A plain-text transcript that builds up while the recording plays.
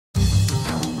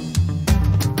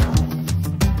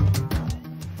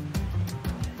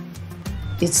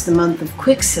It's the month of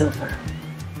Quicksilver.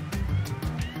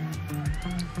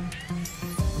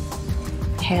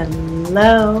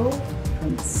 Hello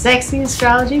from Sexy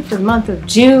Astrology for the month of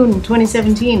June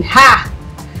 2017. Ha!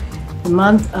 The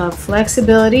month of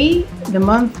flexibility, the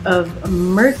month of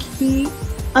murky,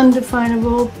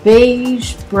 undefinable,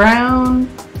 beige, brown,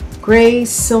 gray,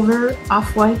 silver,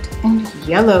 off-white, and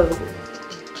yellow.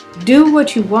 Do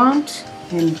what you want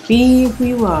and be who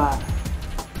you are.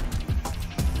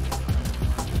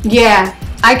 Yeah,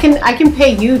 I can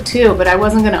pay you too, but I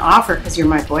wasn't going to offer because you're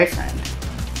my boyfriend.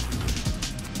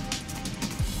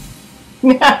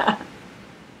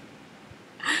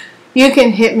 You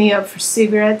can hit me up for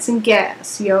cigarettes and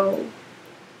gas, yo.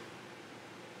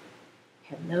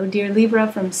 Hello, dear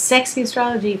Libra, from Sexy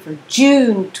Astrology for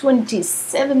June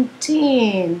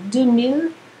 2017.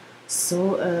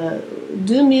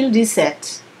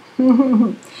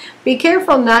 2017. Be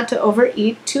careful not to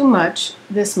overeat too much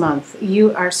this month.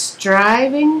 You are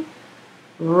striving,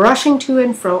 rushing to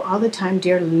and fro all the time,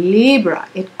 dear Libra.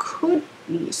 It could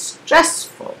be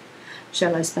stressful.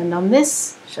 Shall I spend on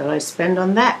this? Shall I spend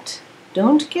on that?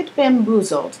 Don't get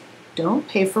bamboozled. Don't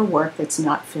pay for work that's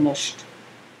not finished.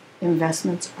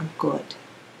 Investments are good.